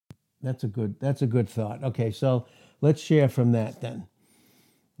That's a good thought. Okay, so let's share from that then.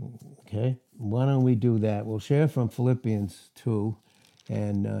 Okay, why don't we do that? We'll share from Philippians 2,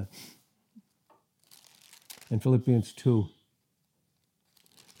 and in Philippians 2,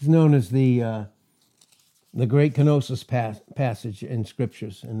 it's known as the great kenosis passage in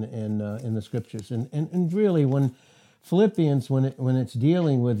scriptures, in the scriptures, and really when Philippians, when it's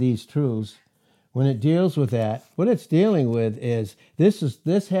dealing with these truths, when it deals with that, what it's dealing with is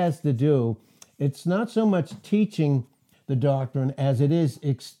this has to do. It's not so much teaching the doctrine as it is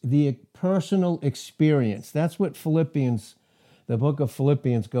the personal experience. That's what Philippians, the book of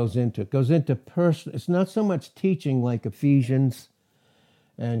Philippians, goes into. It goes into person. It's not so much teaching like Ephesians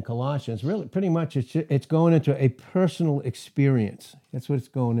and Colossians. Really, pretty much, it's going into a personal experience. That's what it's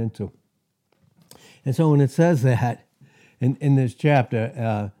going into. And so when it says that in this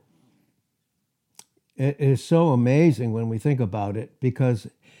chapter, it is so amazing when we think about it, because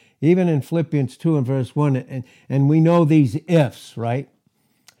even in Philippians 2 and verse 1, and we know these ifs, right?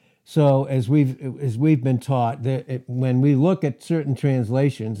 So as we've been taught, that when we look at certain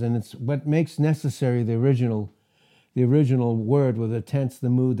translations, and it's what makes necessary the original word with the tense, the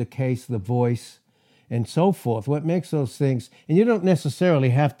mood, the case, the voice, and so forth, what makes those things, and you don't necessarily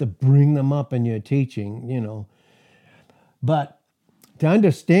have to bring them up in your teaching, but to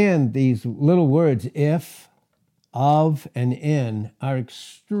understand these little words, if, of, and in, are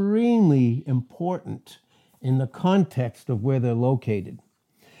extremely important in the context of where they're located.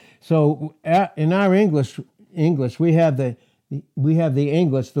 So in our English, we have the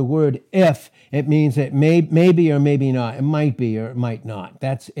English, the word if. It means it maybe or maybe not. It might be or it might not.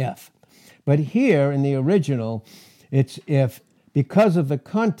 That's if. But here in the original, it's if, because of the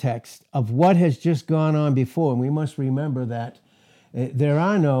context of what has just gone on before. And we must remember that in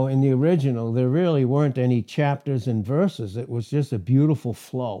the original, there really weren't any chapters and verses. It was just a beautiful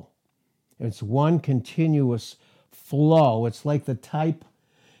flow. It's one continuous flow. It's like the type.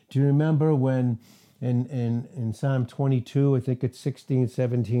 Do you remember when in Psalm 22, I think it's 16,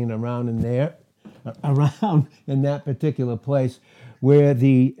 17, around in that particular place, where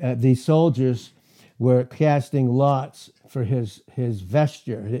the soldiers were casting lots for his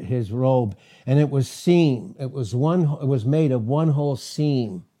vesture, his robe, and it was seam. It was made of one whole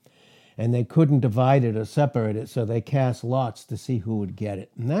seam, and they couldn't divide it or separate it, so they cast lots to see who would get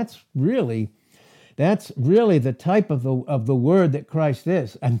it. And that's really the type of the word that Christ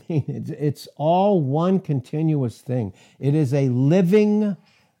is. I mean, it's all one continuous thing. It is a living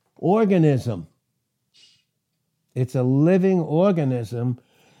organism. It's a living organism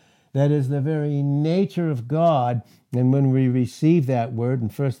that is the very nature of God. And when we receive that word in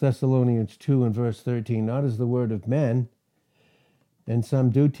 1 Thessalonians 2 and verse 13, not as the word of men, and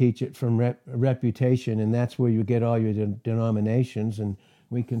some do teach it from reputation, and that's where you get all your denominations. And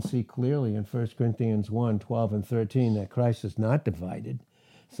we can see clearly in 1 Corinthians 1, 12 and 13 that Christ is not divided.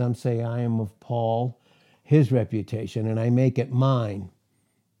 Some say, I am of Paul, his reputation, and I make it mine.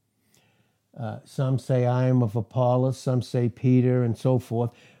 Some say, I am of Apollos, some say Peter, and so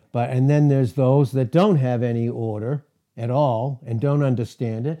forth. And then there's those that don't have any order at all and don't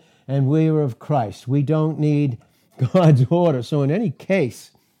understand it, and we are of Christ. We don't need God's order. So in any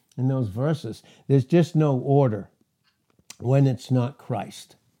case, in those verses, there's just no order when it's not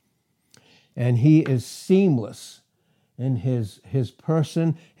Christ. And he is seamless in his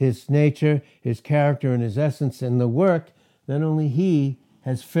person, his nature, his character, and his essence, and the work that only he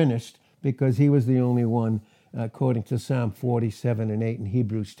has finished, because he was the only one, according to Psalm 47 and 8 and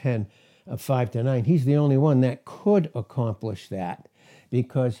Hebrews 10, 5 to 9. He's the only one that could accomplish that,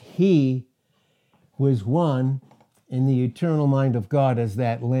 because he was one in the eternal mind of God as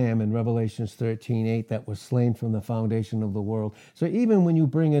that lamb in Revelations 13:8 that was slain from the foundation of the world. So even when you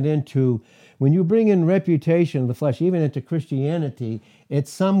bring in reputation of the flesh, even into Christianity,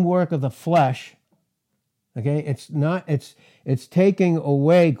 it's some work of the flesh. Okay, it's taking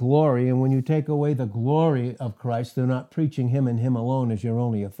away glory, and when you take away the glory of Christ, they're not preaching him and him alone as your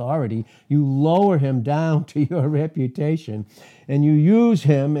only authority. You lower him down to your reputation, and you use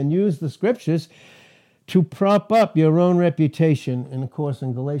him and use the scriptures to prop up your own reputation. And of course,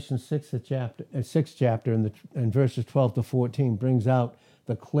 in Galatians 6th chapter, in verses 12 to 14, brings out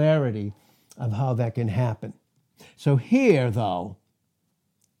the clarity of how that can happen. So here, though,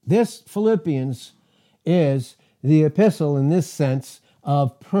 this Philippians is the epistle in this sense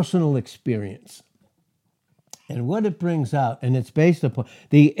of personal experience. And what it brings out, and it's based upon,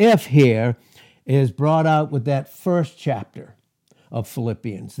 the if here is brought out with that first chapter of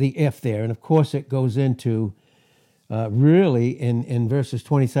Philippians, the if there. And of course it goes into really in verses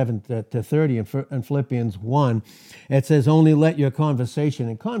 27 to 30 in Philippians 1. It says, only let your conversation,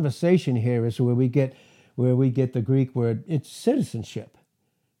 and conversation here is where we get the Greek word, it's citizenship.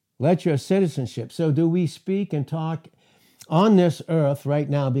 Let your citizenship. So do we speak and talk on this earth right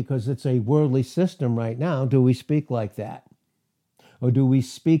now, because it's a worldly system right now? Do we speak like that? Or do we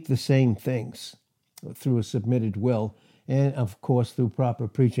speak the same things through a submitted will, and of course through proper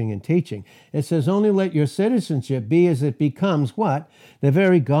preaching and teaching? It says, only let your citizenship be as it becomes what? The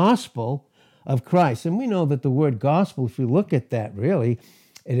very gospel of Christ. And we know that the word gospel, if you look at that really,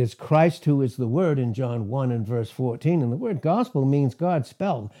 it is Christ who is the word in John 1 and verse 14. And the word gospel means God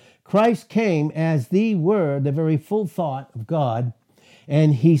spelled. Christ came as the word, the very full thought of God,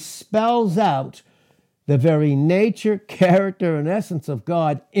 and he spells out the very nature, character, and essence of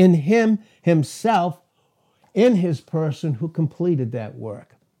God in him, himself, in his person who completed that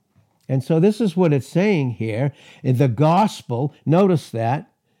work. And so this is what it's saying here in the gospel. Notice that.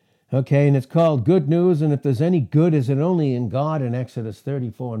 Okay, and it's called good news, and if there's any good, is it only in God in Exodus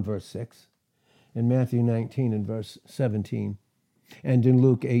 34 and verse 6, in Matthew 19 and verse 17, and in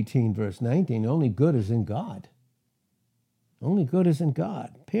Luke 18 verse 19. Only good is in God. Only good is in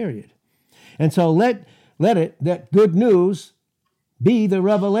God, period. And so let that good news be the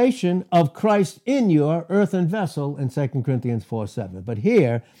revelation of Christ in your earthen vessel in 2 Corinthians 4:7. But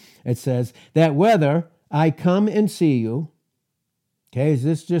here it says that whether I come and see you, okay, is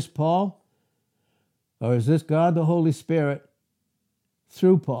this just Paul? Or is this God the Holy Spirit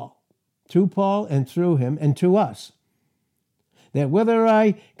through Paul? Through Paul and through him and to us. That whether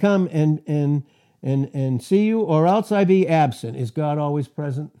I come and see you or else I be absent, is God always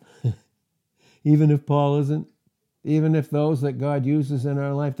present? Even if Paul isn't? Even if those that God uses in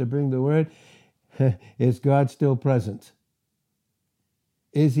our life to bring the word, is God still present?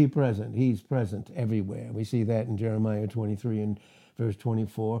 Is he present? He's present everywhere. We see that in Jeremiah 23 and verse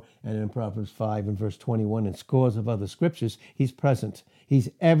 24, and in Proverbs 5 and verse 21, and scores of other scriptures. He's present. He's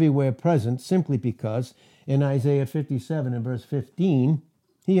everywhere present, simply because in Isaiah 57 and verse 15,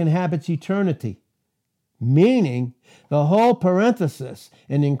 he inhabits eternity. Meaning, the whole parenthesis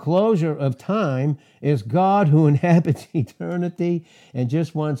and enclosure of time is God who inhabits eternity and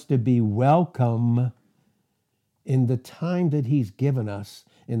just wants to be welcome in the time that he's given us,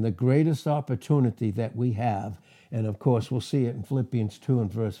 in the greatest opportunity that we have. And of course, we'll see it in Philippians 2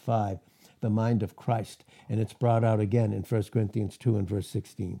 and verse 5, the mind of Christ. And it's brought out again in 1 Corinthians 2 and verse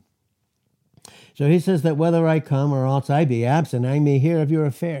 16. So he says that whether I come or else I be absent, I may hear of your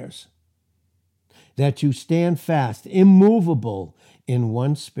affairs, that you stand fast, immovable in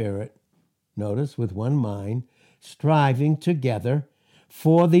one spirit, notice, with one mind, striving together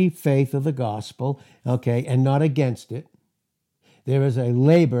for the faith of the gospel, okay, and not against it. There is a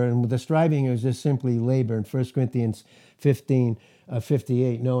labor, and the striving is just simply labor in 1 Corinthians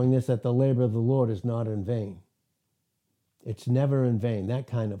 15:58, knowing this, that the labor of the Lord is not in vain. It's never in vain, that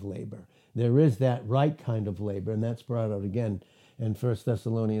kind of labor. There is that right kind of labor, and that's brought out again in 1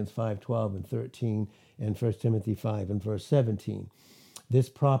 Thessalonians 5:12 and 13, and 1 Timothy 5 and verse 17. This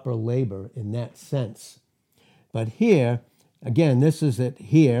proper labor in that sense. But here, again, this is it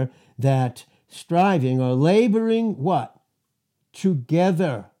here, that striving or laboring what?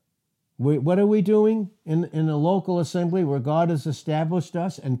 Together. What are we doing in a local assembly where God has established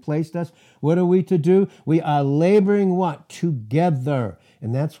us and placed us? What are we to do? We are laboring what? Together.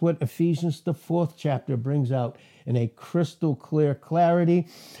 And that's what Ephesians, the 4th chapter, brings out in a crystal clear clarity.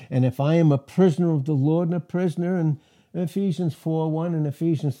 And if I am a prisoner of the Lord and a prisoner, in Ephesians 4:1 and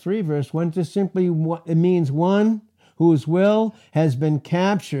Ephesians 3 verse 1, just simply it means one whose will has been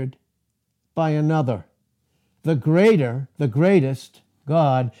captured by another. The greatest,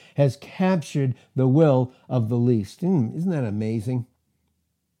 God has captured the will of the least. Isn't that amazing?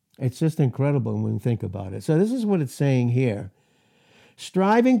 It's just incredible when we think about it. So this is what it's saying here.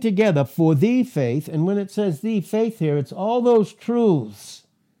 Striving together for the faith, and when it says the faith here, it's all those truths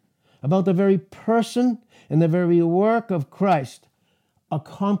about the very person and the very work of Christ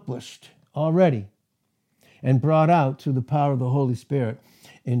accomplished already and brought out through the power of the Holy Spirit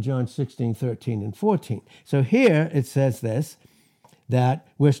in John 16:13 and 14. So here it says this, that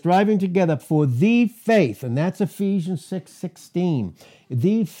we're striving together for the faith, and that's Ephesians 6:16.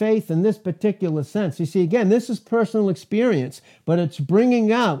 The faith in this particular sense. You see, again, this is personal experience, but it's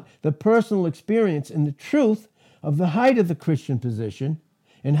bringing out the personal experience and the truth of the height of the Christian position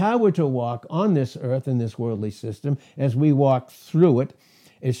and how we're to walk on this earth in this worldly system as we walk through it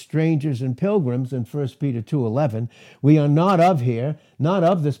as strangers and pilgrims in 1 Peter 2:11. We are not of here, not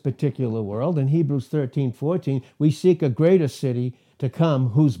of this particular world. In Hebrews 13:14, we seek a greater city to come,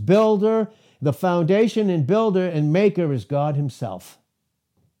 whose builder The foundation and builder and maker is God himself.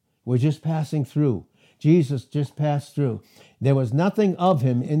 We're just passing through. Jesus just passed through. There was nothing of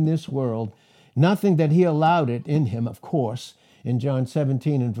him in this world, nothing that he allowed it in him, of course, in John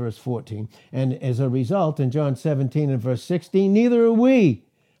 17 and verse 14. And as a result, in John 17 and verse 16, neither are we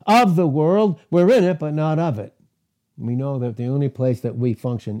of the world. We're in it, but not of it. We know that the only place that we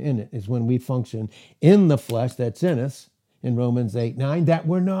function in it is when we function in the flesh that's in us, in Romans 8:9, that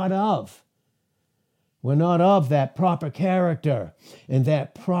we're not of. We're not of that proper character and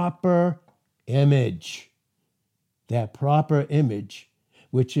that proper image. That proper image,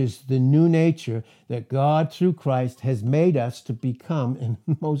 which is the new nature that God through Christ has made us to become, in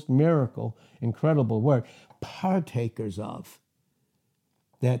the most miracle, incredible work, partakers of.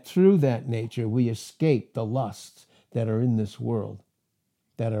 That through that nature we escape the lusts that are in this world,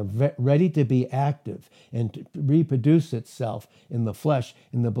 that are ready to be active and to reproduce itself in the flesh,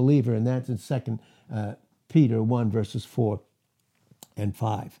 in the believer. And that's in 2 Peter 1, verses 4 and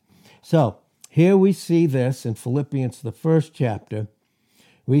 5. So here we see this in Philippians, the first chapter.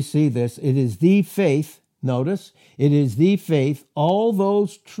 We see this. It is the faith, notice, it is the faith, all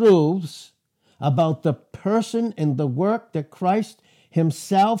those truths about the person and the work that Christ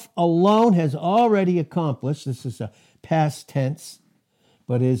himself alone has already accomplished. This is a past tense,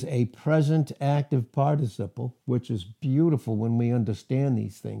 but is a present active participle, which is beautiful when we understand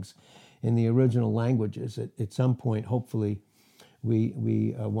these things in the original languages. At some point, hopefully,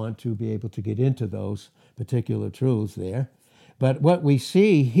 we want to be able to get into those particular truths there. But what we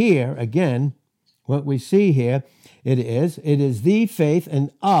see here, again, what we see here, it is the faith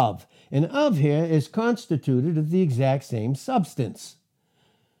and of. And of here is constituted of the exact same substance.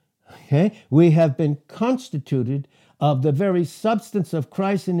 Okay? We have been constituted of the very substance of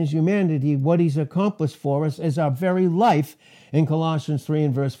Christ in his humanity, what he's accomplished for us as our very life in Colossians 3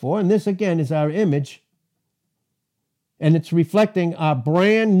 and verse 4. And this, again, is our image. And it's reflecting our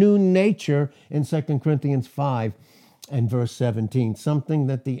brand new nature in 2 Corinthians 5 and verse 17, something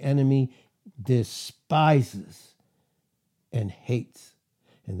that the enemy despises and hates.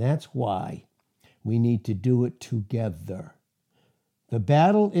 And that's why we need to do it together. The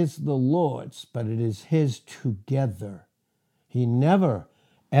battle is the Lord's, but it is his together. He never,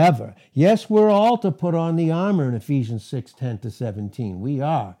 ever. Yes, we're all to put on the armor in Ephesians 6:10-17. We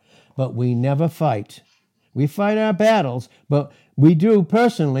are, but we never fight. We fight our battles, but we do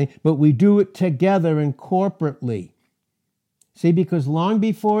personally, but we do it together and corporately. See, because long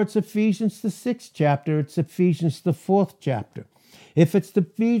before it's Ephesians the 6th chapter, it's Ephesians the 4th chapter. If it's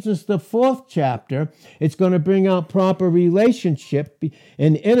Ephesians the 4th chapter, it's going to bring out proper relationship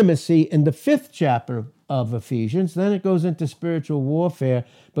and intimacy in the 5th chapter of Ephesians. Then it goes into spiritual warfare,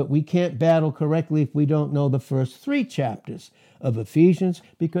 but we can't battle correctly if we don't know the first 3 chapters of Ephesians,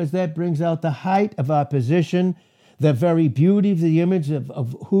 because that brings out the height of our position, the very beauty of the image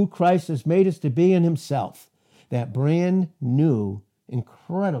of who Christ has made us to be in himself. That brand new,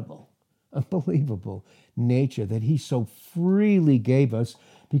 incredible, unbelievable nature that he so freely gave us,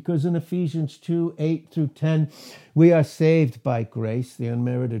 because in Ephesians 2:8-10, we are saved by grace, the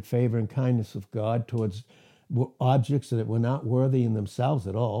unmerited favor and kindness of God towards objects that were not worthy in themselves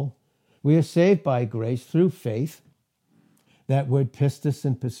at all. We are saved by grace through faith. That word pistis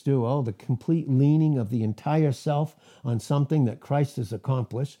and pistuo, the complete leaning of the entire self on something that Christ has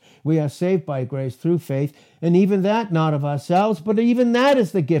accomplished. We are saved by grace through faith, and even that not of ourselves, but even that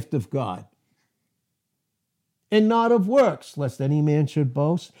is the gift of God. And not of works, lest any man should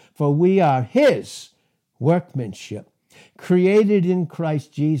boast, for we are his workmanship, created in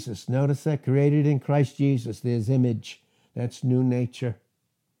Christ Jesus. Notice that, created in Christ Jesus. There's image. That's new nature.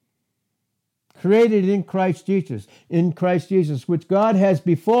 Created in Christ Jesus, which God has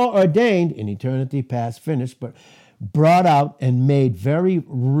before ordained in eternity past, finished, but brought out and made very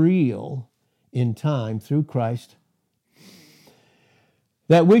real in time through Christ,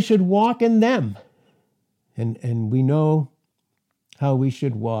 that we should walk in them. And we know how we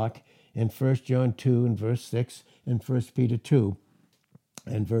should walk in 1 John 2 and verse 6 and 1 Peter 2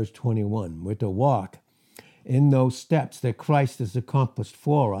 and verse 21. We're to walk in those steps that Christ has accomplished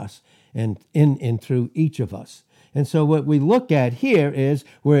for us and in and through each of us. And so what we look at here is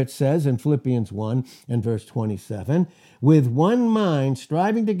where it says in Philippians 1 and verse 27, with one mind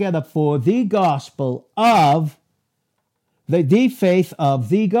striving together for the gospel of the faith of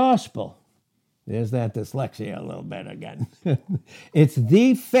the gospel. There's that dyslexia a little bit again. It's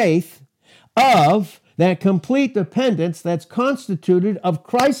the faith of that complete dependence that's constituted of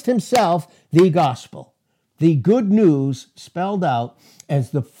Christ himself, the gospel. The good news spelled out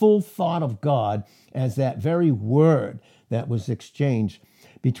as the full thought of God, as that very word that was exchanged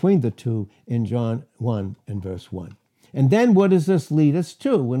between the two in John 1 and verse 1. And then what does this lead us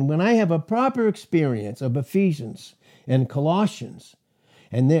to? When I have a proper experience of Ephesians and Colossians,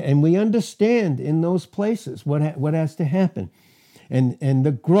 and we understand in those places what has to happen, and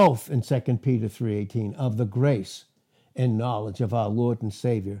the growth in 2 Peter 3:18 of the grace and knowledge of our Lord and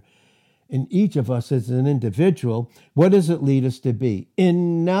Savior, in each of us as an individual, what does it lead us to be?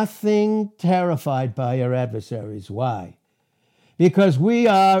 In nothing terrified by our adversaries. Why? Because we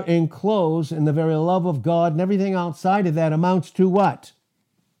are enclosed in the very love of God, and everything outside of that amounts to what?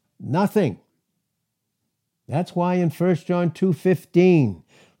 Nothing. That's why in 1 John 2:15,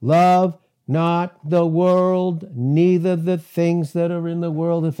 love not the world, neither the things that are in the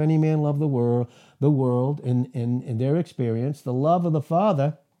world. If any man love the world in their experience, the love of the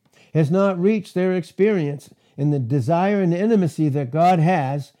Father has not reached their experience in the desire and intimacy that God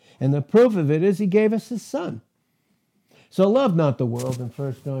has, and the proof of it is he gave us his Son. So love not the world in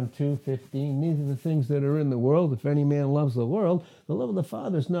 1 John 2:15, neither the things that are in the world. If any man loves the world, the love of the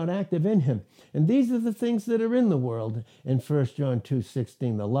Father is not active in him. And these are the things that are in the world in 1 John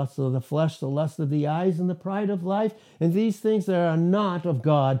 2:16, the lust of the flesh, the lust of the eyes, and the pride of life. And these things that are not of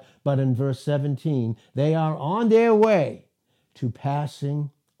God, but in verse 17, they are on their way to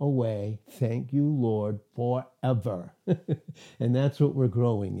passing away. Thank you, Lord, forever. And that's what we're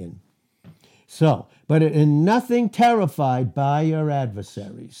growing in. So, but in nothing terrified by your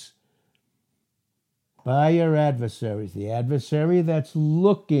adversaries. By your adversaries. The adversary that's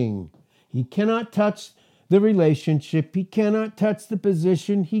looking. He cannot touch the relationship. He cannot touch the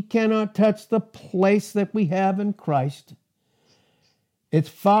position. He cannot touch the place that we have in Christ. It's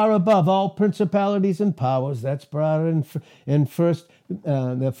far above all principalities and powers. That's brought in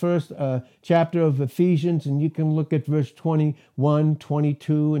the first chapter of Ephesians, and you can look at verse 21,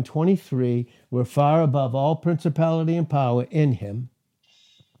 22, and 23. We're far above all principality and power in him,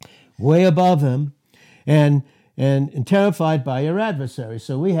 way above him, and terrified by your adversary.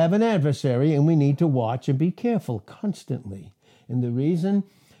 So we have an adversary, and we need to watch and be careful constantly. And the reason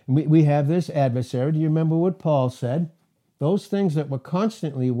we have this adversary, do you remember what Paul said? Those things that were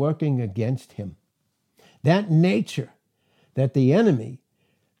constantly working against him. That nature that the enemy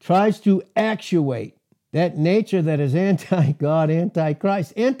tries to actuate, that nature that is anti-God,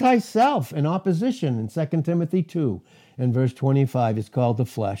 anti-Christ, anti-self, in opposition in 2 Timothy 2 and verse 25 is called the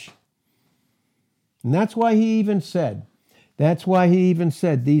flesh. And that's why he even said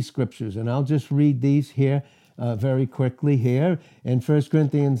these scriptures, and I'll just read these here very quickly here in 1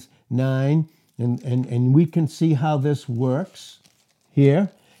 Corinthians 9, and we can see how this works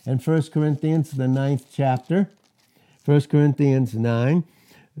here in 1 Corinthians, the 9th chapter. 1 Corinthians 9,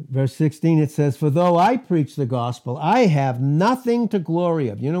 verse 16, it says, "For though I preach the gospel, I have nothing to glory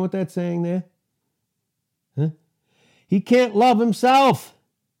of." You know what that's saying there? Huh? He can't love himself.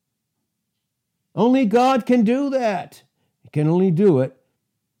 Only God can do that. He can only do it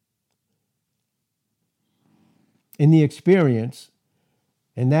in the experience.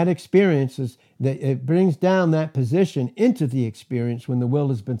 And that experience is that it brings down that position into the experience when the will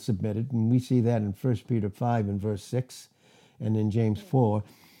has been submitted. And we see that in 1 Peter 5 and verse 6 and in James 4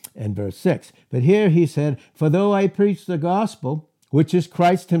 and verse 6. But here he said, "For though I preach the gospel, which is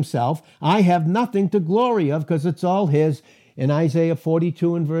Christ himself, I have nothing to glory of," because it's all his. In Isaiah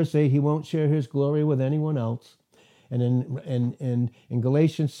 42 and verse 8, he won't share his glory with anyone else. And in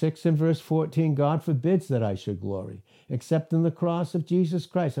Galatians 6 and verse 14, God forbids that I should glory, except in the cross of Jesus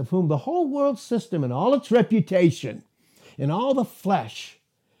Christ, of whom the whole world system and all its reputation and all the flesh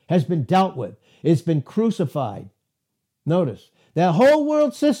has been dealt with. It's been crucified. Notice, that whole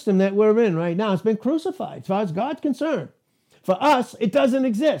world system that we're in right now has been crucified as far as God's concerned. For us, it doesn't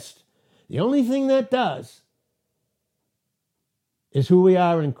exist. The only thing that does is who we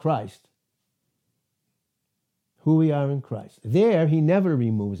are in Christ. Who we are in Christ. There, he never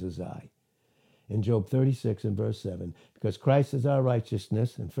removes his eye. In Job 36 and verse 7, because Christ is our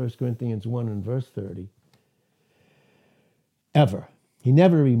righteousness, in 1 Corinthians 1 and verse 30, ever. He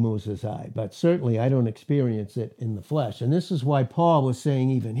never removes his eye, but certainly I don't experience it in the flesh. And this is why Paul was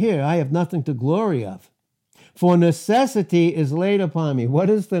saying even here, I have nothing to glory of. For necessity is laid upon me. What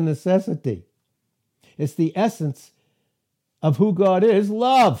is the necessity? It's the essence of who God is,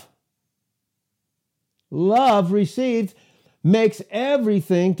 love. Love received makes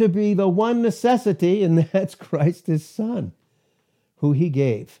everything to be the one necessity, and that's Christ his Son, who he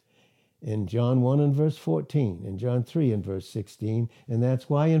gave in John 1 and verse 14, in John 3 and verse 16, and that's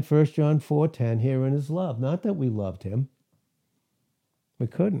why in 1 John 4:10, herein is love. Not that we loved him. We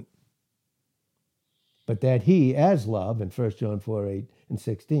couldn't. But that he, as love, in 1 John 4:8 and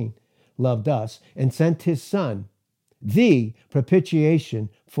 16, loved us and sent his Son the propitiation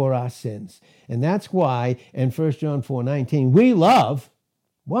for our sins. And that's why in 1 John 4:19, we love.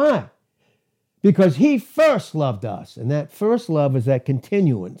 Why? Because he first loved us. And that first love is that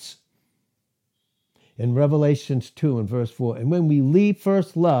continuance. In Revelations 2 and verse 4, and when we leave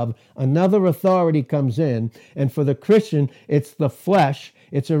first love, another authority comes in. And for the Christian, it's the flesh,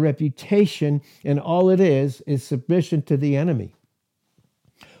 it's a reputation, and all it is submission to the enemy,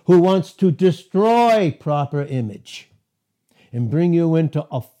 who wants to destroy proper image and bring you into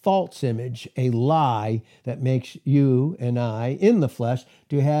a false image, a lie that makes you and I, in the flesh,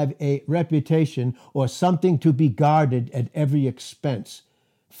 to have a reputation or something to be guarded at every expense.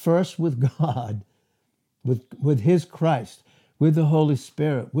 First with God, with his Christ, with the Holy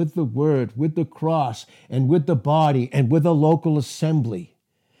Spirit, with the Word, with the cross, and with the body, and with a local assembly.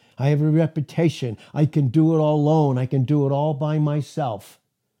 I have a reputation. I can do it all alone. I can do it all by myself.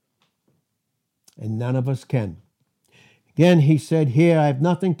 And none of us can. Again, he said here, I have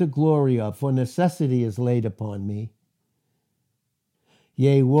nothing to glory of, for necessity is laid upon me.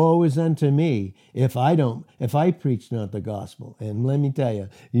 Yea, woe is unto me if I preach not the gospel. And let me tell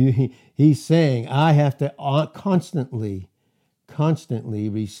you, he's saying I have to constantly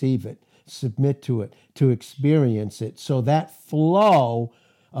receive it, submit to it, to experience it. So that flow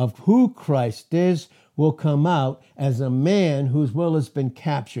of who Christ is will come out as a man whose will has been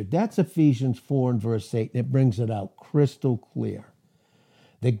captured. That's Ephesians 4 and verse 8. It brings it out crystal clear.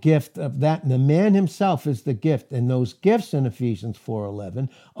 The gift of that, and the man himself is the gift. And those gifts in Ephesians 4:11,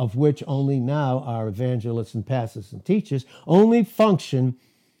 of which only now our evangelists and pastors and teachers only function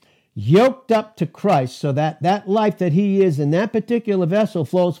yoked up to Christ, so that that life that he is in that particular vessel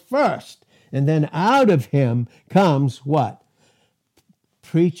flows first. And then out of him comes what?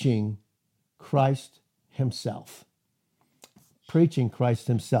 Preaching Christ himself. Preaching Christ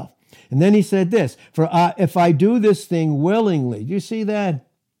himself. And then he said this, for if I do this thing willingly, do you see that?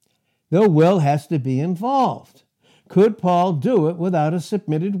 The will has to be involved. Could Paul do it without a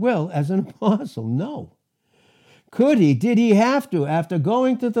submitted will as an apostle? No. Could he? Did he have to? After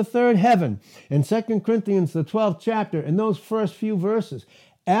going to the third heaven in 2 Corinthians, the 12th chapter, in those first few verses,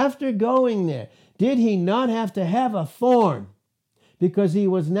 after going there, did he not have to have a thorn? Because he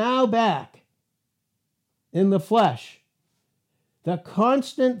was now back in the flesh. The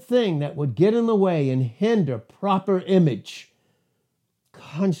constant thing that would get in the way and hinder proper image.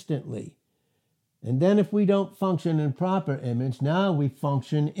 Constantly. And then if we don't function in proper image, now we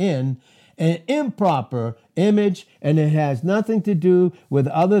function in an improper image, and it has nothing to do with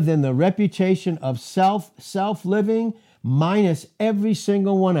other than the reputation of self-living, minus every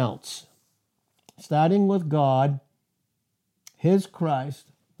single one else. Starting with God, his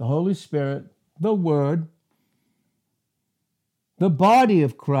Christ, the Holy Spirit, the Word, the body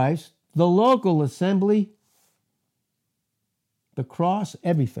of Christ, the local assembly, the cross,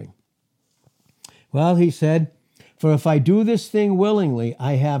 everything. Well, he said, for if I do this thing willingly,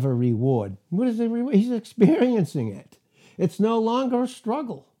 I have a reward. What is the reward? He's experiencing it. It's no longer a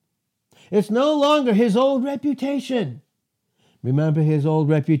struggle. It's no longer his old reputation. Remember his old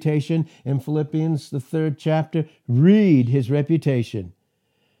reputation in Philippians, the 3rd chapter? Read his reputation.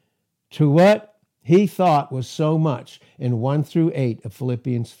 To what he thought was so much in 1 through 8 of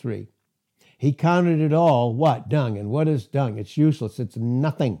Philippians 3. He counted it all, what? Dung. And what is dung? It's useless. It's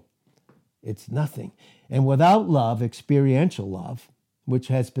nothing. It's nothing. And without love, experiential love, which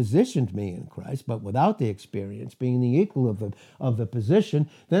has positioned me in Christ, but without the experience, being the equal of the position,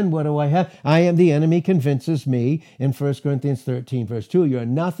 then what do I have? I am the enemy convinces me in 1 Corinthians 13, verse 2, you're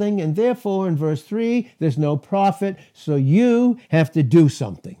nothing, and therefore in verse 3, there's no profit, so you have to do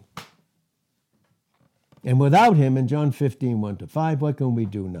something. And without him, in John 15, 1-5, what can we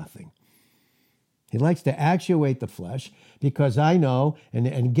do? Nothing. He likes to actuate the flesh because I know, and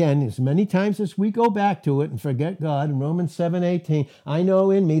again, as many times as we go back to it and forget God, in Romans 7:18, I know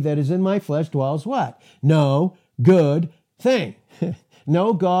in me that is in my flesh dwells what? No good thing.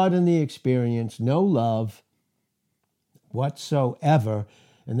 No God in the experience, no love whatsoever.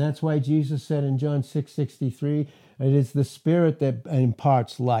 And that's why Jesus said in John 6:63, it is the Spirit that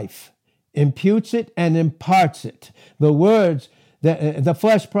imparts life, imputes it and imparts it. The words, the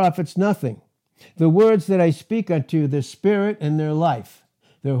flesh profits nothing. The words that I speak unto you, the Spirit and their life,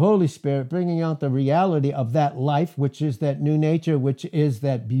 the Holy Spirit bringing out the reality of that life, which is that new nature, which is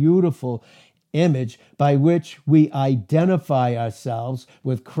that beautiful image by which we identify ourselves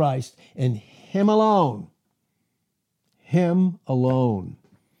with Christ and him alone. Him alone.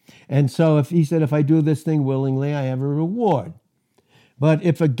 And so if he said, if I do this thing willingly, I have a reward. But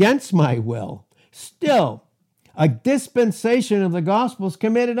if against my will, still a dispensation of the gospel is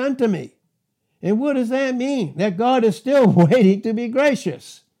committed unto me. And what does that mean? That God is still waiting to be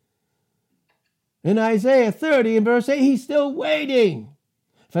gracious. In Isaiah 30 and verse 8, he's still waiting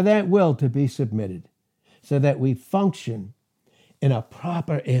for that will to be submitted so that we function in a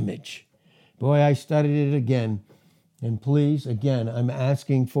proper image. Boy, I studied it again. And please, again, I'm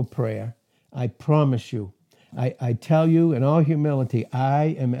asking for prayer. I promise you, I tell you in all humility,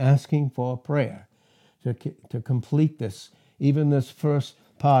 I am asking for prayer to complete this, even this first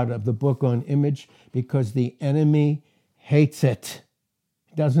part of the book on image, because the enemy hates it,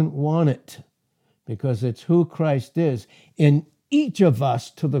 doesn't want it, because it's who Christ is in each of us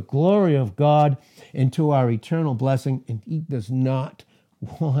to the glory of God and to our eternal blessing, and he does not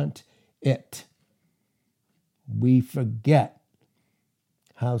want it. We forget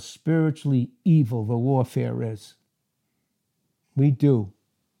how spiritually evil the warfare is. We do.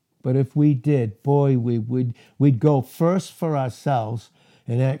 But if we did, boy, we'd go first for ourselves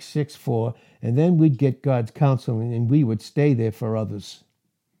in Acts 6:4, and then we'd get God's counsel, and we would stay there for others.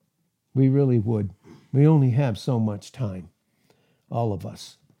 We really would. We only have so much time, all of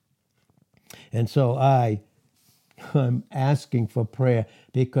us. And so I'm asking for prayer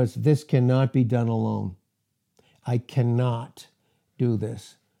because this cannot be done alone. I cannot do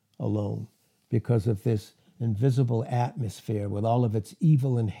this alone because of this invisible atmosphere with all of its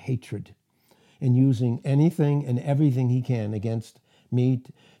evil and hatred, and using anything and everything he can against me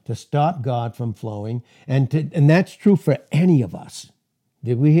to stop God from flowing. And that's true for any of us.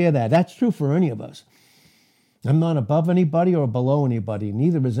 Did we hear that? That's true for any of us. I'm not above anybody or below anybody.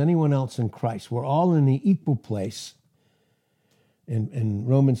 Neither is anyone else in Christ. We're all in the equal place. In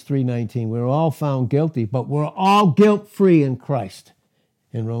Romans 3:19, we're all found guilty, but we're all guilt-free in Christ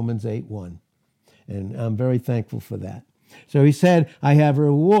in Romans 8:1. And I'm very thankful for that. So he said, I have a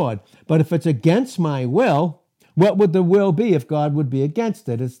reward. But if it's against my will, what would the will be if God would be against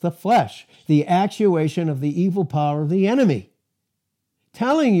it? It's the flesh, the actuation of the evil power of the enemy,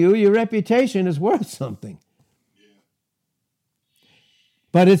 telling you your reputation is worth something.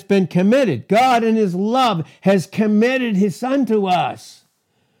 But it's been committed. God in his love has committed his son to us.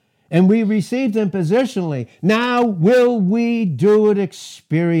 And we received him positionally. Now will we do it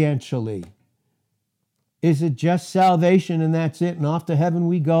experientially? Is it just salvation and that's it and off to heaven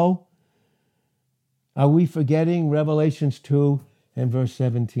we go? Are we forgetting Revelations 2 and verse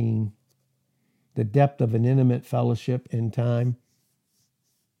 17? The depth of an intimate fellowship in time.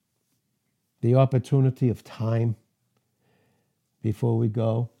 The opportunity of time before we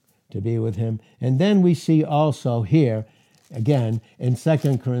go to be with him. And then we see also here, again, in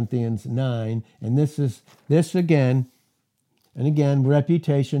 2 Corinthians 9, and this again, and again,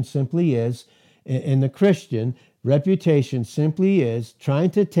 reputation simply is, in the Christian, reputation simply is trying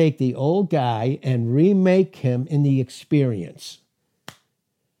to take the old guy and remake him in the experience.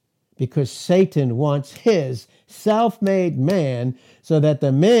 Because Satan wants his self-made man so that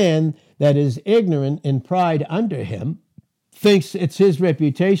the man that is ignorant in pride under him thinks it's his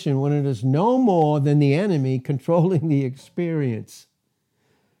reputation when it is no more than the enemy controlling the experience.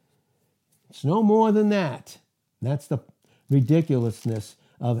 It's no more than that. That's the ridiculousness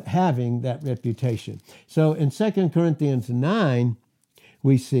of having that reputation. So in 2 Corinthians 9,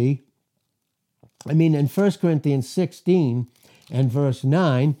 we see, in 1 Corinthians 16 and verse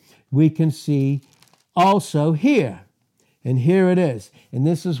 9, we can see also here. And here it is. And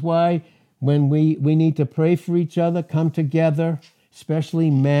this is why when we need to pray for each other, come together,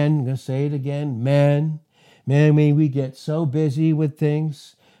 especially men. I'm going to say it again, men. Man, we get so busy with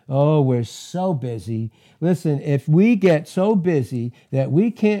things. Oh, we're so busy. Listen, if we get so busy that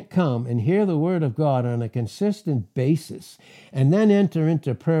we can't come and hear the word of God on a consistent basis and then enter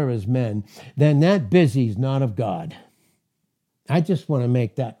into prayer as men, then that busy is not of God. I just want to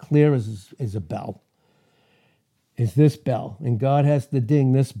make that clear as a bell. Is this bell, and God has to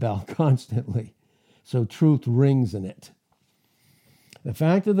ding this bell constantly, so truth rings in it. The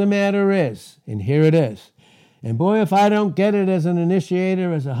fact of the matter is, and here it is, and boy, if I don't get it as an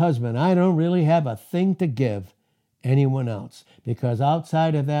initiator, as a husband, I don't really have a thing to give anyone else, because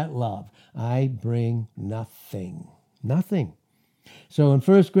outside of that love, I bring nothing. Nothing. So in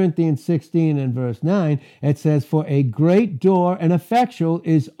 1 Corinthians 16 and verse 9, it says, for a great door and effectual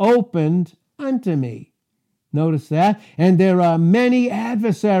is opened unto me. Notice that. And there are many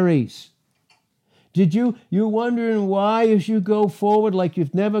adversaries. You're wondering why as you go forward like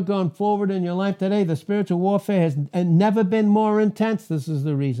you've never gone forward in your life today, the spiritual warfare has never been more intense? This is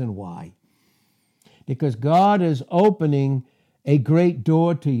the reason why. Because God is opening a great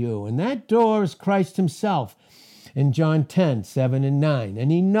door to you. And that door is Christ himself in John 10, 7 and 9.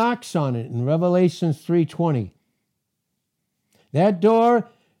 And he knocks on it in Revelation 3:20. That door,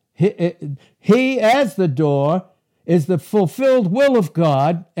 He, as the door, is the fulfilled will of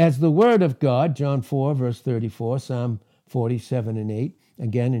God as the word of God, John 4, verse 34, Psalm 47 and 8,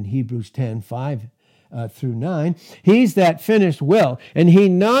 again in Hebrews 10, 5 through 9. He's that finished will, and he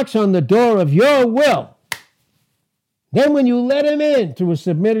knocks on the door of your will. Then when you let him in through a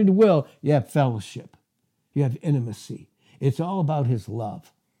submitted will, you have fellowship. You have intimacy. It's all about his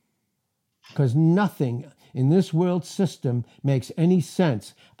love. Because nothing in this world system makes any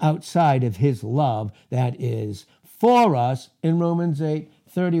sense outside of his love that is for us in Romans 8,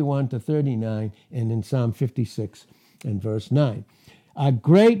 31 to 39, and in Psalm 56 and verse 9. A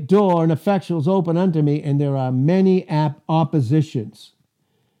great door and effectual is open unto me, and there are many oppositions.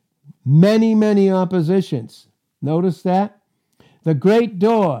 Many, many oppositions. Notice that? The great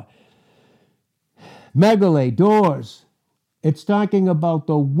door, megale, doors. It's talking about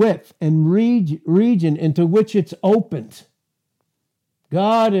the width and region into which it's opened.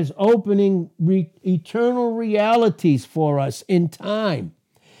 God is opening eternal realities for us in time.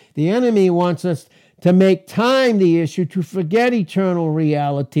 The enemy wants us to make time the issue, to forget eternal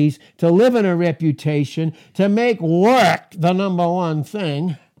realities, to live in a reputation, to make work the number one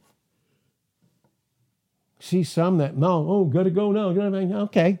thing. See some that, no, got to go now.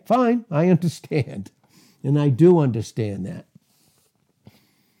 Okay, fine, I understand. And I do understand that.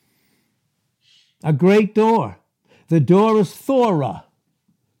 A great door. The door is Thora.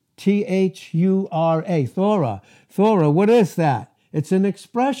 Thura. Thora. Thora, what is that? It's an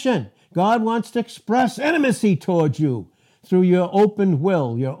expression. God wants to express intimacy towards you through your open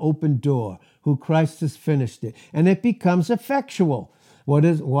will, your open door, who Christ has finished it. And it becomes effectual. What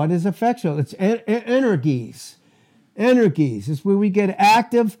is effectual? It's energies. Energies is where we get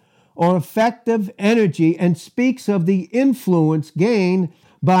active or effective energy, and speaks of the influence gained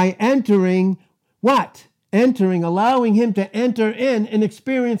by entering what? Entering, allowing him to enter in and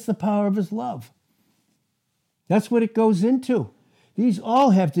experience the power of his love. That's what it goes into. These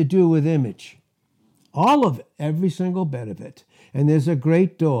all have to do with image. All of it, every single bit of it. And there's a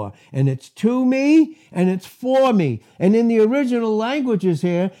great door. And it's to me and it's for me. And in the original languages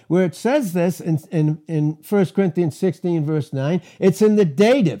here, where it says this in 1 Corinthians 16, verse 9, it's in the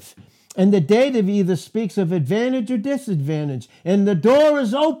dative. And the dative either speaks of advantage or disadvantage. And the door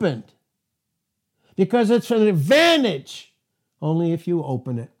is opened. Because it's an advantage only if you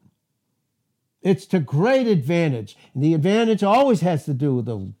open it. It's to great advantage. And the advantage always has to do with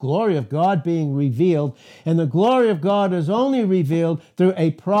the glory of God being revealed. And the glory of God is only revealed through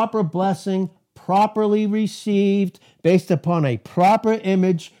a proper blessing, properly received, based upon a proper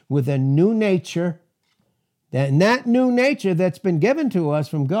image with a new nature. And that new nature that's been given to us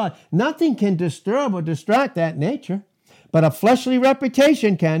from God, nothing can disturb or distract that nature. But a fleshly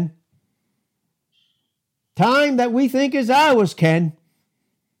reputation can. Time that we think is ours can.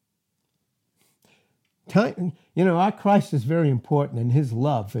 Time, our Christ is very important in his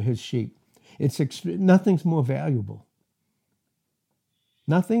love for his sheep. Nothing's more valuable.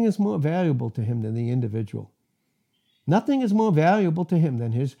 Nothing is more valuable to him than the individual. Nothing is more valuable to him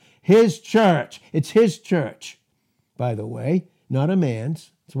than his church. It's his church, by the way, not a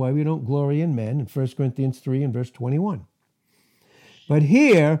man's. That's why we don't glory in men in 1 Corinthians 3 and verse 21. But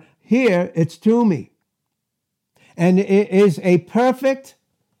here it's to me. And it is a perfect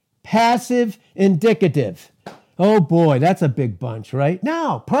passive indicative. Oh boy, that's a big bunch, right?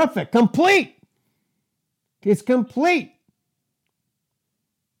 No, perfect, complete. It's complete.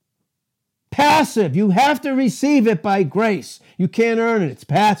 Passive, you have to receive it by grace. You can't earn it, it's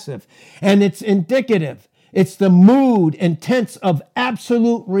passive. And it's indicative. It's the mood and tense of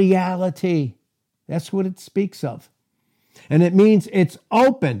absolute reality. That's what it speaks of. And it means it's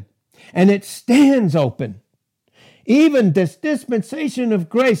open, and it stands open. Even this dispensation of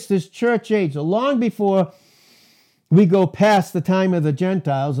grace, this church age, long before we go past the time of the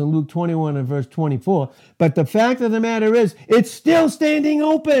Gentiles in Luke 21 and verse 24. But the fact of the matter is, it's still standing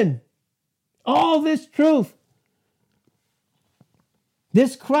open. All this truth.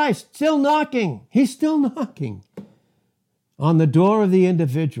 This Christ still knocking. He's still knocking on the door of the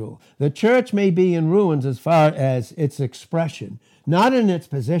individual. The church may be in ruins as far as its expression, not in its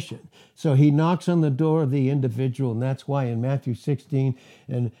position. So he knocks on the door of the individual, and that's why in Matthew 16,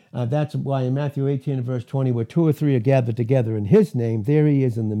 and that's why in Matthew 18 and verse 20, where 2 or 3 are gathered together in his name, there he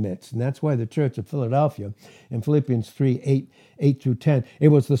is in the midst. And that's why the church of Philadelphia, in Philippians 3, 8 through 10, it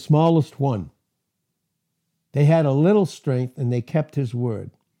was the smallest one. They had a little strength, and they kept his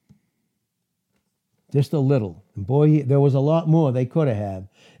word. Just a little. And boy, there was a lot more they could have.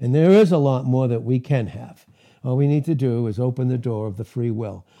 And there is a lot more that we can have. All we need to do is open the door of the free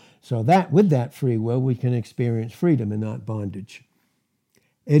will. So that with that free will, we can experience freedom and not bondage.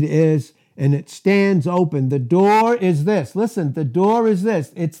 It is, and it stands open. The door is this. Listen, the door is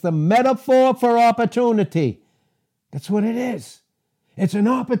this. It's the metaphor for opportunity. That's what it is. It's an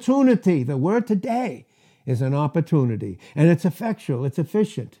opportunity. The word today is an opportunity. And it's effectual. It's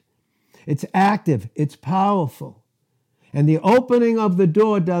efficient. It's active. It's powerful. And the opening of the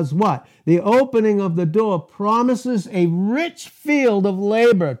door does what? The opening of the door promises a rich field of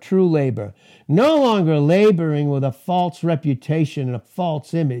labor, true labor. No longer laboring with a false reputation and a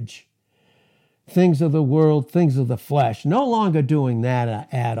false image. Things of the world, things of the flesh. No longer doing that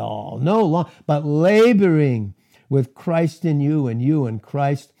at all. But laboring with Christ in you and you in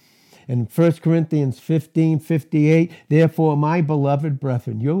Christ. In 1 Corinthians 15:58, therefore, my beloved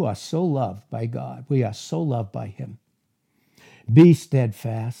brethren, you are so loved by God. We are so loved by him. Be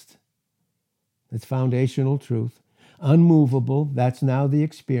steadfast. That's foundational truth. Unmovable. That's now the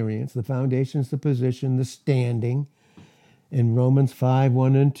experience. The foundation's the position, the standing. In Romans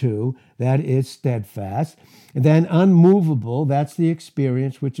 5:1 and 2, that is steadfast. And then unmovable, that's the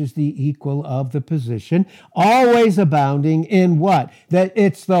experience, which is the equal of the position. Always abounding in what? That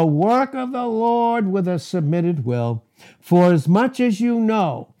it's the work of the Lord with a submitted will. For as much as you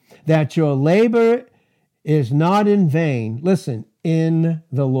know that your labor is not in vain. Listen, in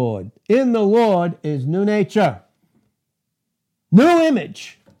the Lord. In the Lord is new nature, new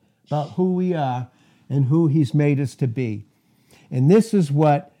image about who we are and who he's made us to be. And this is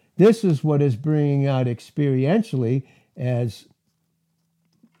what is bringing out experientially as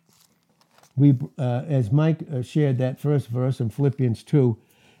Mike shared that first verse in Philippians 2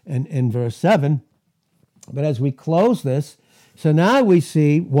 and verse 7. But as we close this, so now we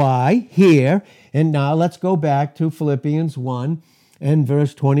see why here, and now let's go back to Philippians 1 and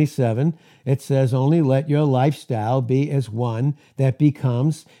verse 27. It says, only let your lifestyle be as one that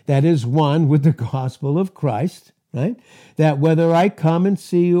is one with the gospel of Christ, right? That whether I come and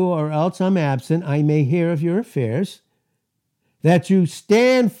see you or else I'm absent, I may hear of your affairs. That you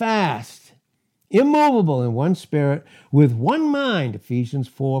stand fast, immovable in one spirit, with one mind, Ephesians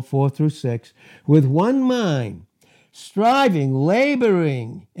 4:4-6, with one mind, striving,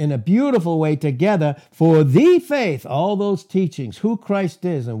 laboring in a beautiful way together for the faith, all those teachings, who Christ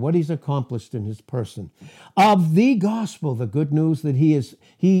is and what he's accomplished in his person, of the gospel, the good news that he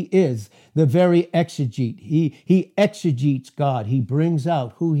is the very exegete. He exegetes God. He brings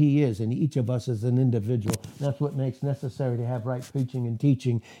out who he is in each of us as an individual. That's what makes necessary to have right preaching and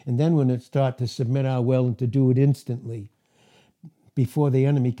teaching. And then when it starts to submit our will and to do it instantly before the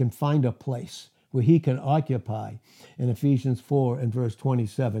enemy can find a place where he can occupy. In Ephesians 4 and verse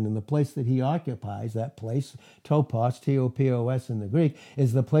 27, and the place that he occupies, that place, topos, T-O-P-O-S in the Greek,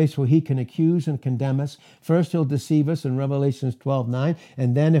 is the place where he can accuse and condemn us. First, he'll deceive us in Revelations 12:9,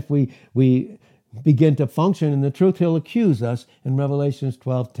 and then if we begin to function in the truth, he'll accuse us in Revelations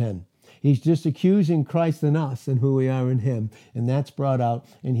 12:10. He's just accusing Christ and us and who we are in him, and that's brought out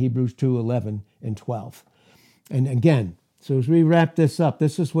in Hebrews 2:11 and 12. And again, so as we wrap this up,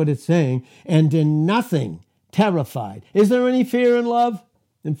 this is what it's saying. And in nothing terrified. Is there any fear in love?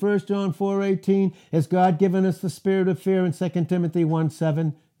 In 1 John 4:18, has God given us the spirit of fear in 2 Timothy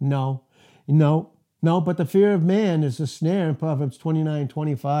 1:7? No, but the fear of man is a snare in Proverbs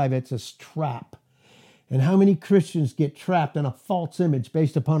 29:25. It's a trap. And how many Christians get trapped in a false image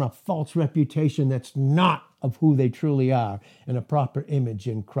based upon a false reputation that's not of who they truly are and a proper image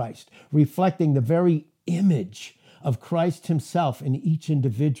in Christ, reflecting the very image of Christ himself in each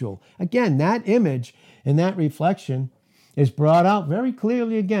individual. Again, that image and that reflection is brought out very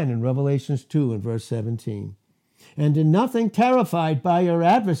clearly again in Revelations 2 and verse 17. And in nothing terrified by your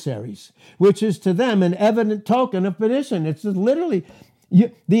adversaries, which is to them an evident token of perdition. It's literally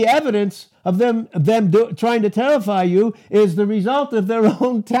the evidence of them trying to terrify you is the result of their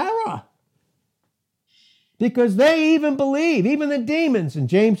own terror. Because they even believe, even the demons in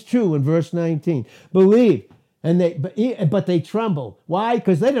James 2 and verse 19, believe. But they tremble. Why?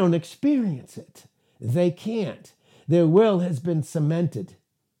 Because they don't experience it. They can't. Their will has been cemented.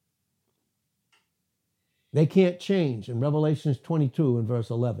 They can't change. In Revelation 22 and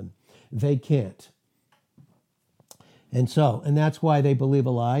verse 11, they can't. And that's why they believe a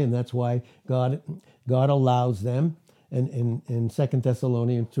lie, and that's why God allows them in 2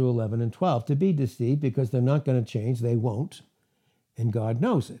 Thessalonians 2:11 and 12 to be deceived, because they're not going to change. They won't. And God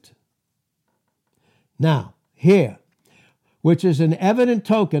knows it. Now, here, which is an evident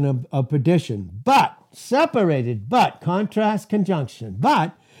token of perdition, but separated, but contrast conjunction,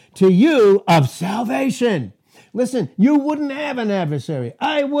 but to you of salvation. Listen, you wouldn't have an adversary.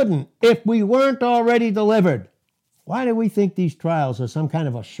 I wouldn't if we weren't already delivered. Why do we think these trials are some kind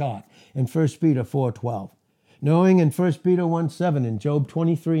of a shot in 1 Peter 4:12? Knowing in 1 Peter 1:7 and Job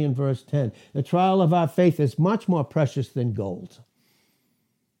 23 and verse 10, the trial of our faith is much more precious than gold.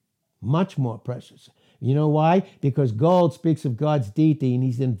 Much more precious. You know why? Because gold speaks of God's deity and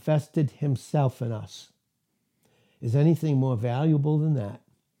he's invested himself in us. Is anything more valuable than that?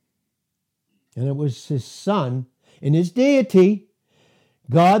 And it was his son in his deity,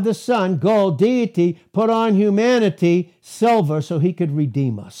 God the Son, gold, deity, put on humanity, silver, so he could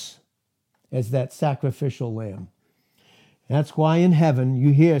redeem us as that sacrificial lamb. That's why in heaven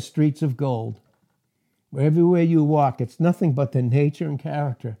you hear streets of gold. Everywhere you walk, it's nothing but the nature and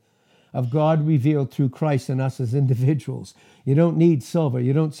character of God revealed through Christ in us as individuals. You don't need silver.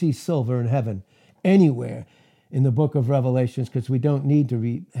 You don't see silver in heaven anywhere in the book of Revelations, because we don't need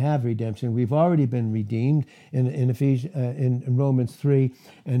to have redemption. We've already been redeemed in Romans 3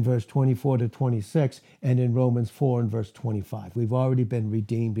 and verse 24 to 26, and in Romans 4 and verse 25. We've already been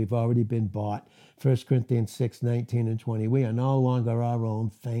redeemed. We've already been bought. 1 Corinthians 6, 19 and 20. We are no longer our own,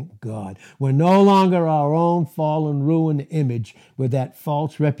 thank God. We're no longer our own fallen, ruined image with that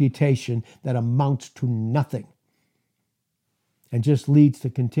false reputation that amounts to nothing and just leads to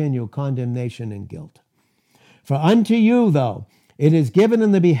continual condemnation and guilt. For unto you, though, it is given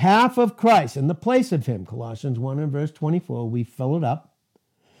in the behalf of Christ, in the place of him, Colossians 1 and verse 24, we fill it up.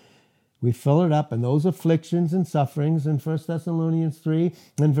 We fill it up, and those afflictions and sufferings in 1 Thessalonians 3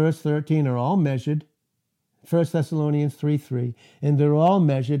 and verse 13 are all measured. 1 Thessalonians 3:3, and they're all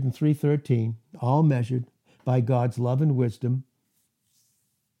measured in 3:13, all measured by God's love and wisdom.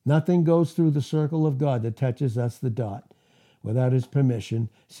 Nothing goes through the circle of God that touches us, the dot, without his permission.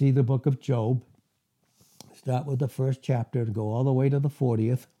 See the book of Job. Start with the first chapter and go all the way to the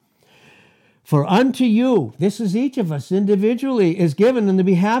 40th. For unto you, this is each of us individually, is given in the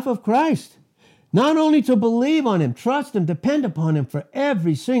behalf of Christ, not only to believe on him, trust him, depend upon him for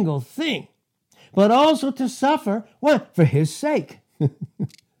every single thing, but also to suffer, what? For his sake.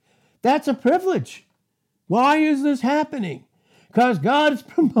 That's a privilege. Why is this happening? Because God is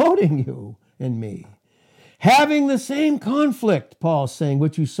promoting you and me. Having the same conflict, Paul's saying,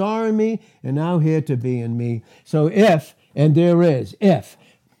 which you saw in me and now here to be in me. So if, and there is, if,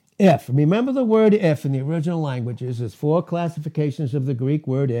 remember the word if in the original languages, there's 4 classifications of the Greek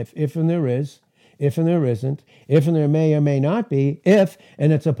word if and there is, if and there isn't, if and there may or may not be, if,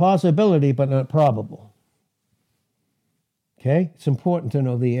 and it's a possibility but not probable. Okay? It's important to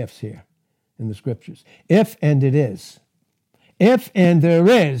know the ifs here in the scriptures. If and it is. If and there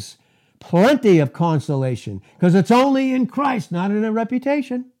is plenty of consolation, because it's only in Christ, not in a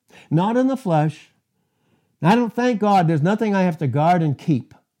reputation, not in the flesh. I don't thank God there's nothing I have to guard and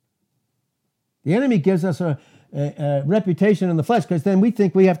keep. The enemy gives us a reputation in the flesh because then we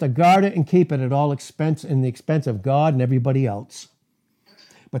think we have to guard it and keep it at all expense, in the expense of God and everybody else.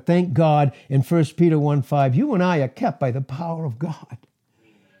 But thank God in 1 Peter 1:5, you and I are kept by the power of God.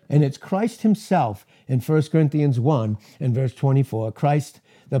 And it's Christ himself in 1 Corinthians 1 and verse 24. Christ,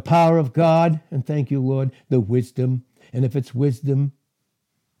 the power of God, and thank you, Lord, the wisdom. And if it's wisdom,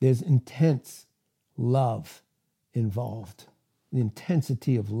 there's intense love involved. The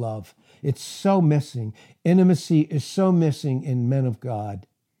intensity of love. It's so missing. Intimacy is so missing in men of God.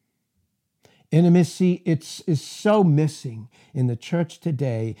 Intimacy is so missing in the church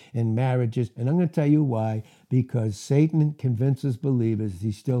today, in marriages. And I'm going to tell you why. Because Satan convinces believers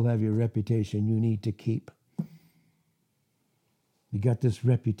you still have your reputation you need to keep. You got this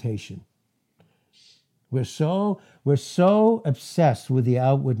reputation. We're so obsessed with the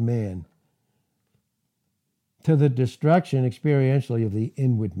outward man to the destruction experientially of the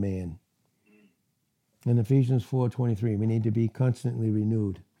inward man. In Ephesians 4:23, we need to be constantly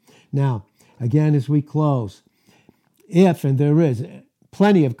renewed. Now, again, as we close, if, and there is,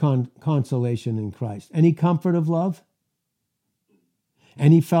 plenty of consolation in Christ. Any comfort of love?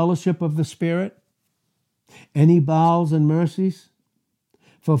 Any fellowship of the Spirit? Any bowels and mercies?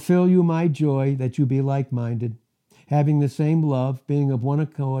 Fulfill you my joy, that you be like-minded, having the same love, being of one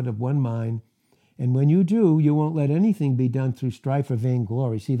accord, of one mind. And when you do, you won't let anything be done through strife or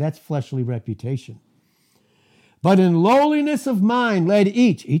vainglory. See, that's fleshly reputation. But in lowliness of mind, let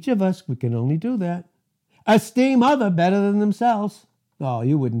each of us, we can only do that, esteem other better than themselves. Oh,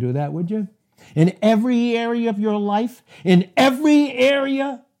 you wouldn't do that, would you? In every area of your life, in every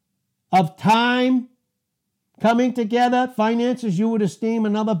area of time, coming together, finances, you would esteem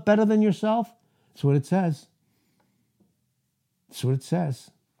another better than yourself. That's what it says. That's what it says.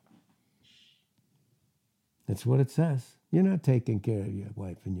 That's what it says. You're not taking care of your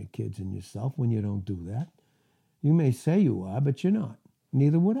wife and your kids and yourself when you don't do that. You may say you are, but you're not.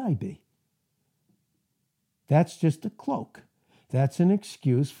 Neither would I be. That's just a cloak. That's an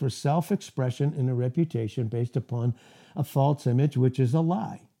excuse for self-expression and a reputation based upon a false image, which is a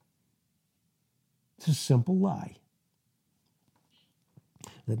lie. It's a simple lie.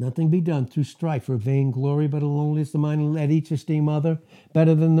 Let nothing be done through strife or vainglory, but alone is the mind, and let each esteem other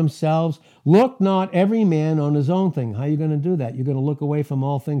better than themselves. Look not every man on his own thing. How are you going to do that? You're going to look away from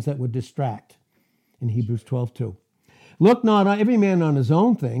all things that would distract. In Hebrews 12:2. Look not every man on his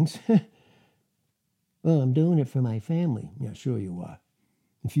own things. Well, I'm doing it for my family. Yeah, sure you are.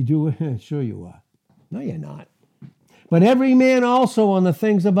 If you do it, sure you are. No, you're not. But every man also on the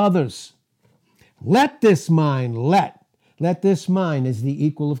things of others. Let this mind is the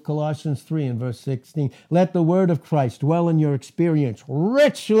equal of Colossians 3 and verse 16. Let the word of Christ dwell in your experience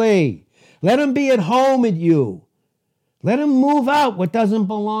richly. Let him be at home at you. Let him move out what doesn't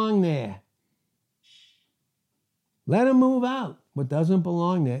belong there. Let him move out what doesn't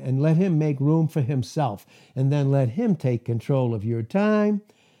belong there, and let him make room for himself. And then let him take control of your time,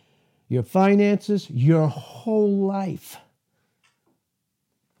 your finances, your whole life.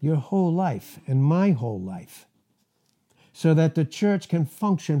 Your whole life and my whole life. So that the church can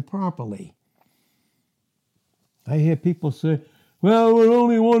function properly. I hear people say, well, we're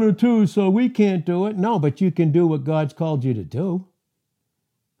only one or two, so we can't do it. No, but you can do what God's called you to do.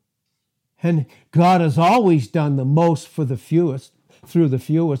 And God has always done the most for the fewest, through the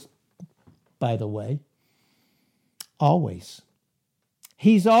fewest, by the way. Always.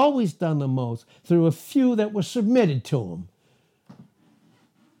 He's always done the most through a few that were submitted to him.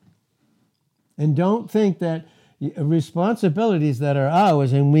 And don't think that responsibilities that are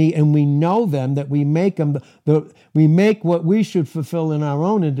ours, and we know them, that we make them, we make what we should fulfill in our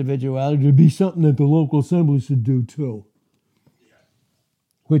own individuality to be something that the local assembly should do too.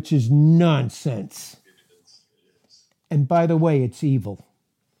 Which is nonsense. And by the way, it's evil.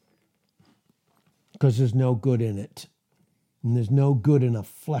 Because there's no good in it. And there's no good in a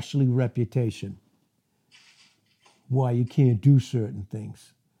fleshly reputation. Why you can't do certain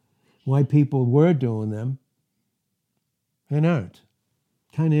things. Why people were doing them and aren't.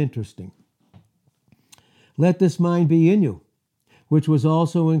 Kind of interesting. Let this mind be in you, which was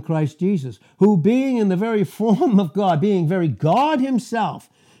also in Christ Jesus, who being in the very form of God, being very God himself,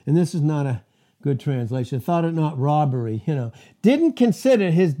 and this is not a good translation, thought it not robbery, didn't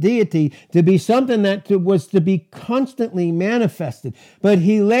consider his deity to be something that was to be constantly manifested, but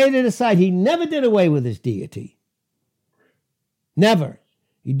he laid it aside. He never did away with his deity. Never.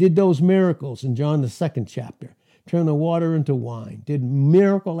 He did those miracles in John the 2nd chapter, turned the water into wine, did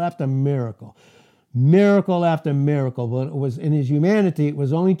miracle after miracle. Miracle after miracle, but it was in his humanity, it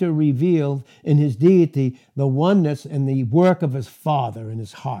was only to reveal in his deity the oneness and the work of his Father in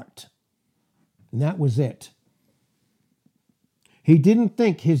his heart. And that was it. He didn't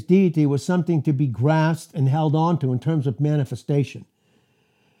think his deity was something to be grasped and held on to in terms of manifestation.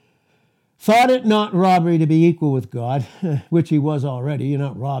 Thought it not robbery to be equal with God, which he was already. You're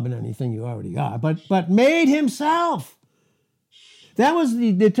not robbing anything, you already are. But made himself. That was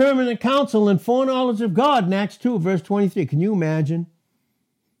the determinate counsel and foreknowledge of God in Acts 2, verse 23. Can you imagine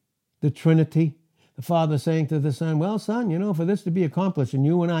the Trinity? The Father saying to the Son, well, Son, for this to be accomplished, and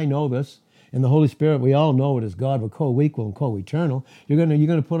you and I know this, and the Holy Spirit, we all know it as God, we're co-equal and co-eternal. You're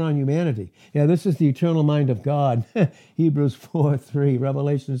gonna put on humanity. Yeah, this is the eternal mind of God. Hebrews 4:3,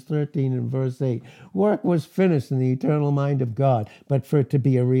 Revelations 13 and verse 8. Work was finished in the eternal mind of God, but for it to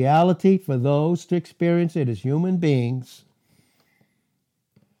be a reality for those to experience it as human beings,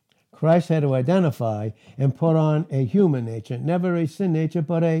 Christ had to identify and put on a human nature, never a sin nature,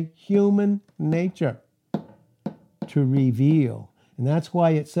 but a human nature to reveal. And that's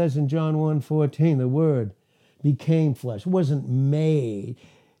why it says in John 1:14, the Word became flesh. It wasn't made.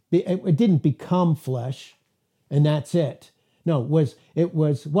 It didn't become flesh, and that's it. No, it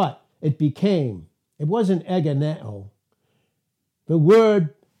was what? It became. It wasn't eganeo. The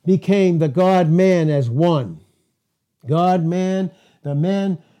Word became the God-man as one. God-man,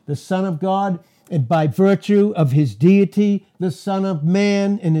 the Son of God, and by virtue of his deity, the Son of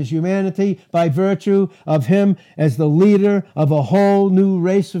Man in his humanity, by virtue of him as the leader of a whole new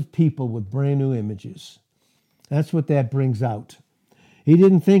race of people with brand new images. That's what that brings out. He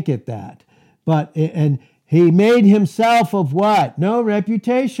didn't think it that. And he made himself of what? No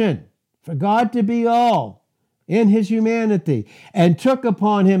reputation. For God to be all in his humanity, and took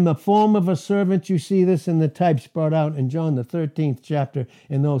upon him the form of a servant. You see this in the types brought out in John the 13th chapter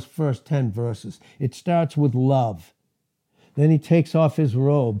in those first 10 verses. It starts with love. Then he takes off his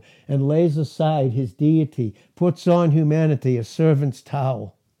robe and lays aside his deity, puts on humanity, a servant's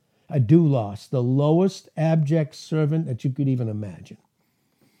towel, a doulos, the lowest abject servant that you could even imagine.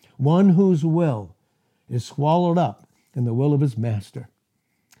 One whose will is swallowed up and the will of his master.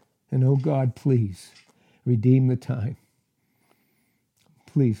 And oh God, please redeem the time.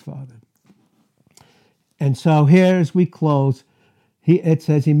 Please, Father. And so here as we close, it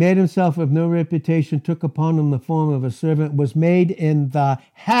says, he made himself of no reputation, took upon him the form of a servant, was made in the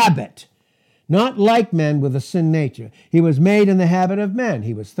habit, not like men with a sin nature. He was made in the habit of men.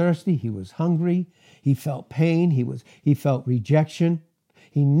 He was thirsty. He was hungry. He felt pain. He felt rejection.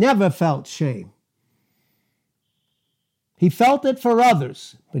 He never felt shame. He felt it for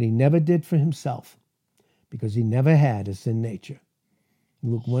others, but he never did for himself because he never had a sin nature.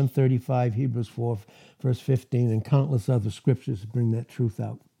 Luke 1:35, Hebrews 4, verse 15, and countless other scriptures bring that truth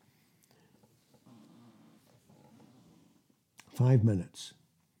out. 5 minutes.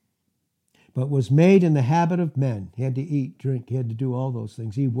 But was made in the habit of men. He had to eat, drink. He had to do all those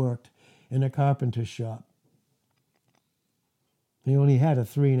things. He worked in a carpenter's shop. He only had a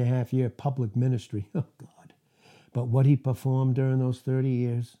 3.5-year public ministry. Oh, God. But what he performed during those 30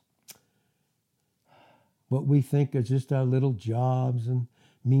 years, what we think are just our little jobs and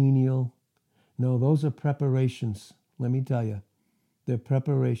menial. No, those are preparations. Let me tell you, they're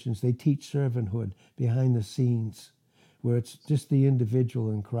preparations. They teach servanthood behind the scenes, where it's just the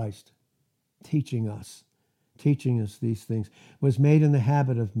individual in Christ teaching us these things. Was made in the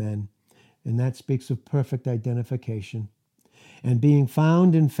habit of men, and that speaks of perfect identification. And being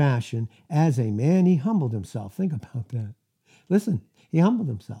found in fashion as a man, he humbled himself. Think about that. Listen, he humbled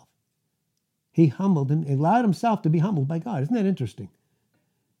himself. He humbled and allowed himself to be humbled by God. Isn't that interesting?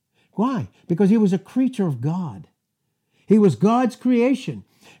 Why? Because he was a creature of God. He was God's creation.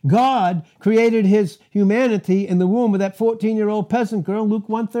 God created his humanity in the womb of that 14-year-old peasant girl, Luke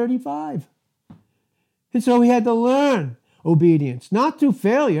 1:35. And so he had to learn obedience, not through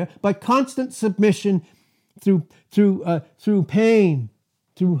failure, but constant submission through pain,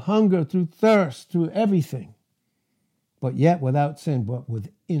 through hunger, through thirst, through everything. But yet without sin, but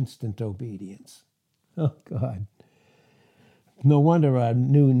with instant obedience. Oh, God. No wonder our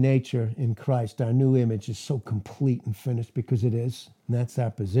new nature in Christ, our new image is so complete and finished, because it is. And that's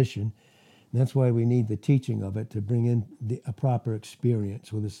our position. And that's why we need the teaching of it to bring in a proper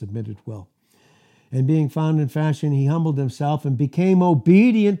experience with a submitted will. And being found in fashion, he humbled himself and became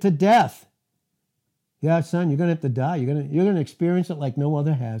obedient to death. Yeah, son, you're going to have to die. You're going to experience it like no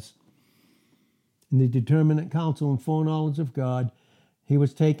other has. In the determinate counsel and foreknowledge of God, he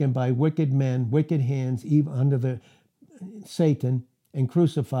was taken by wicked men, wicked hands, even under the Satan, and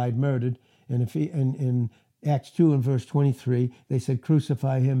crucified, murdered. And in Acts 2 and verse 23, they said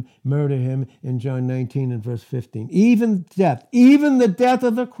crucify him, murder him, in John 19 and verse 15. Even death, even the death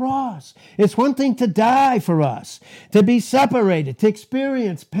of the cross. It's one thing to die for us, to be separated, to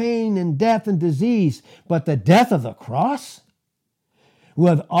experience pain and death and disease, but the death of the cross?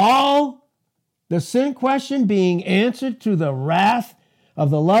 With all the sin question being answered through the wrath of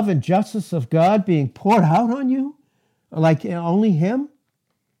the love and justice of God being poured out on you, like only him?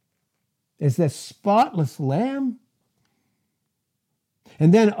 Is the spotless lamb.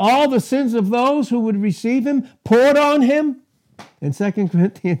 And then all the sins of those who would receive him poured on him in 2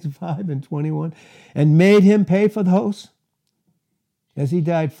 Corinthians 5 and 21, and made him pay for those, as he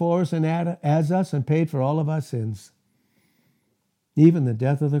died for us and as us and paid for all of our sins. Even the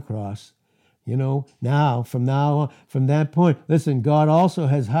death of the cross. You know, from that point, listen, God also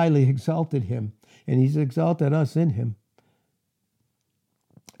has highly exalted him, and he's exalted us in him,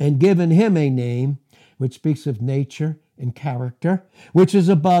 and given him a name which speaks of nature and character, which is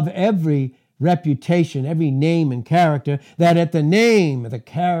above every reputation, every name and character, that at the name, the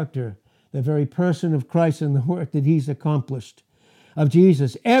character, the very person of Christ and the work that he's accomplished, of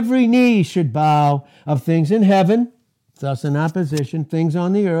Jesus, every knee should bow, of things in heaven, thus in opposition, things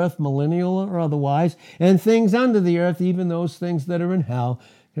on the earth, millennial or otherwise, and things under the earth, even those things that are in hell,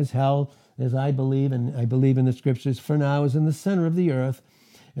 because hell, as I believe, and I believe in the scriptures, for now is in the center of the earth.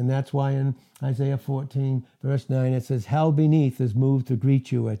 And that's why in Isaiah 14, verse 9, it says, hell beneath is moved to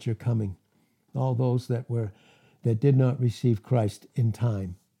greet you at your coming. All those that did not receive Christ in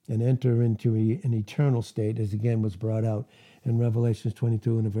time and enter into an eternal state, as again was brought out in Revelation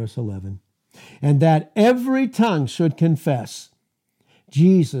 22 and verse 11. And that every tongue should confess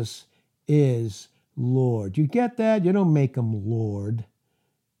Jesus is Lord. You get that? You don't make him Lord.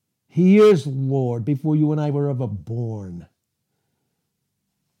 He is Lord before you and I were ever born.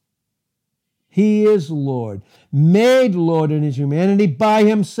 He is Lord, made Lord in his humanity by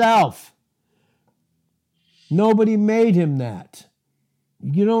himself. Nobody made him that.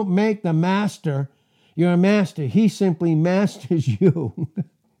 You don't make the master your master. He simply masters you.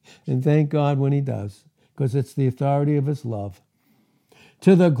 And thank God when he does, because it's the authority of his love.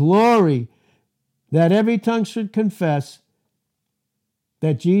 To the glory that every tongue should confess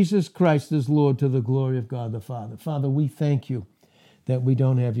that Jesus Christ is Lord, to the glory of God the Father. Father, we thank you that we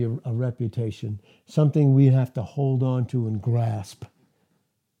don't have a reputation, something we have to hold on to and grasp.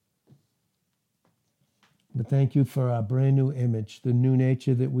 But thank you for our brand new image, the new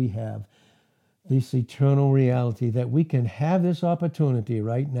nature that we have, this eternal reality, that we can have this opportunity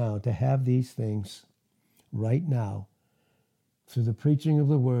right now to have these things right now through the preaching of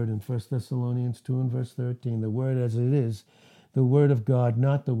the word in 1 Thessalonians 2 and verse 13, the word as it is, the word of God,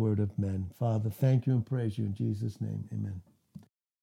 not the word of men. Father, thank you and praise you in Jesus' name. Amen.